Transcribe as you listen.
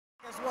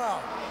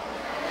well.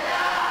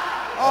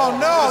 Oh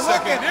no,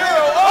 look at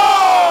Nero.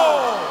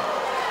 Oh!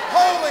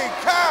 Holy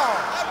cow!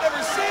 I've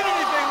never seen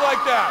anything like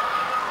that.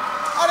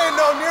 I didn't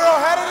know Nero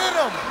had it in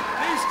him.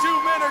 These two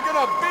men are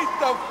gonna beat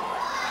the...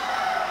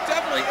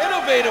 Definitely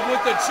innovative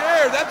with the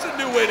chair. That's a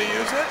new way to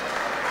use it.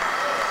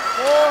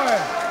 Boy.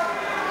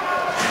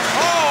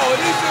 Oh, and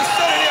he's just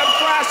sitting him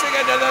crashing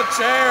into the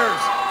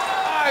chairs.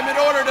 Time in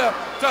order to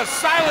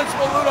silence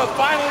Maluta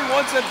finally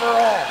once and for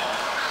all.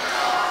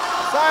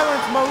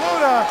 Silence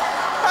Maluta.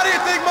 How do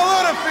you think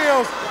Maluta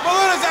feels?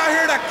 Maluta's out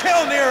here to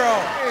kill Nero.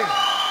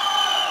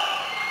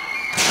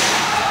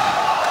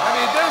 I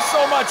mean, there's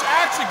so much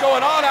action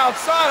going on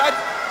outside.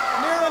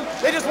 Nero,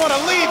 they just want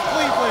to leave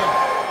Cleveland.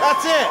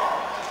 That's it.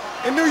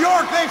 In New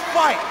York, they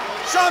fight.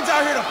 Sean's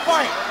out here to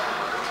fight.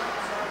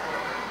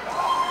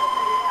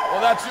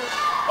 Well, that's your...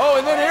 Oh,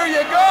 and then here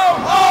you go.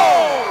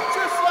 Oh,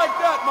 just like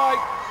that,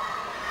 Mike.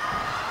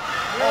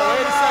 Oh,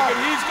 wait a second.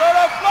 He's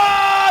gonna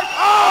fly.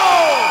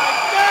 Oh, my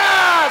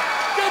God.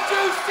 Did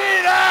you see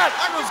that?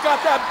 Who's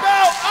got that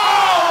belt?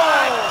 Oh,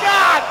 my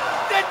God.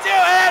 Did you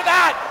hear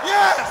that?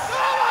 Yes.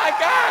 Oh, my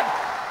God.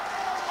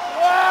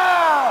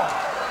 Wow.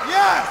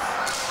 Yes.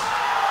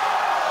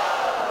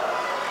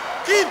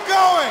 Keep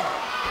going.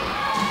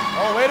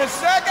 Oh, wait a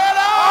second.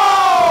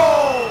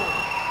 Oh!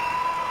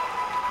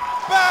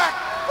 Back.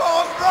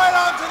 Falls right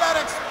onto that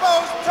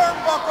exposed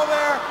turnbuckle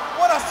there.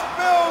 What a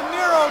spill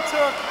Nero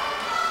took.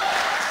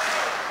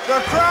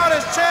 The crowd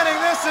is chanting,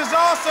 "This is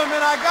awesome,"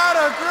 and I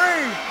gotta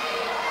agree.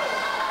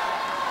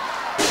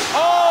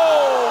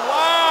 Oh,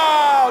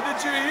 wow.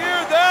 Did you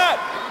hear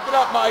that? Keep it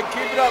up, Mike.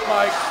 Keep it up,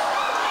 Mike.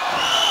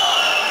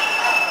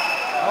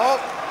 Oh,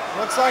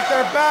 looks like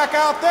they're back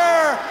out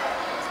there.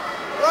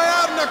 Right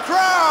out in the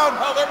crowd.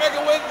 Oh, they're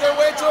making their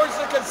way towards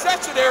the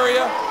concession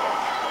area.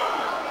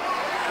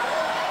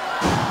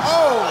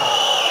 Oh.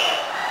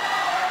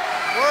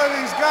 Where are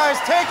these guys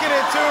taking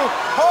it to?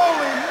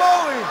 Holy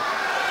moly.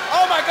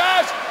 Oh my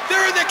gosh,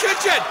 they're in the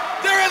kitchen.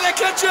 They're in the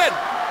kitchen.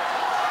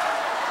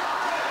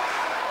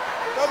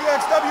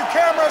 WXW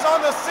cameras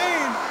on the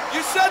scene.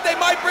 You said they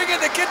might bring in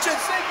the kitchen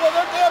sink. Well,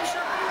 they're damn sure.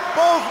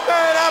 Both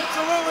men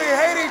absolutely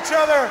hate each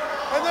other,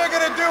 and they're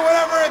going to do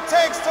whatever it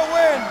takes to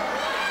win.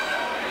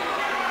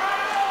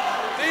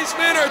 These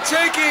men are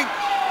taking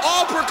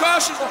all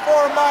precautions.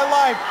 Before in my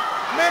life,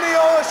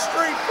 Mineola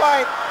street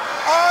fight,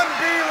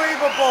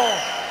 unbelievable.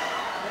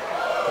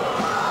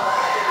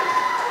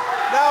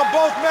 Now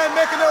both men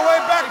making their way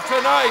back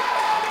tonight.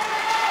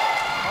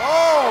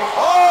 Oh,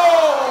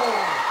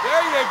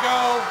 there you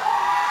go.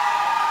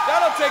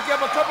 That'll take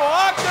him a couple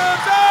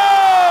octaves.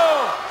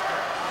 Oh!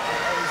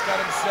 He's got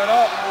him set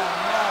up.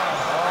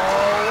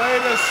 Oh,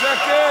 wait a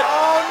second.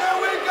 Oh, there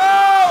we go.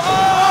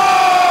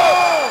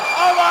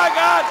 Oh my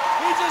God.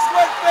 He just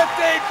went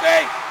 15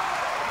 feet.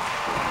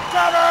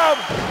 Cover him.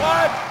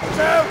 1,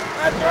 2,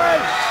 and 3.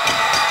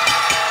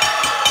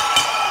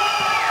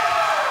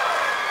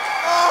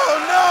 Oh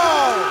no!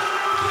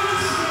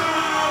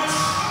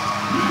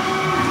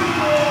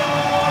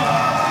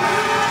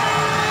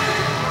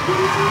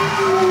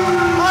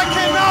 I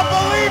cannot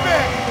believe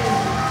it!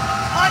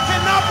 I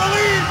cannot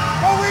believe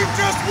what we've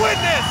just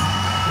witnessed!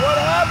 What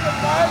happened,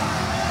 Mike?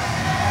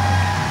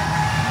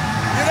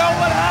 You know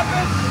what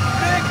happened?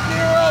 Big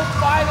Nero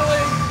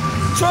finally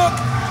took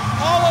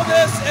all of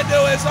this into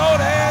his own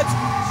hands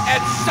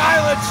and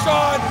silenced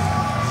Sean.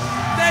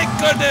 Thank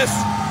goodness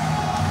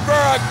for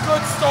a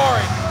good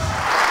story.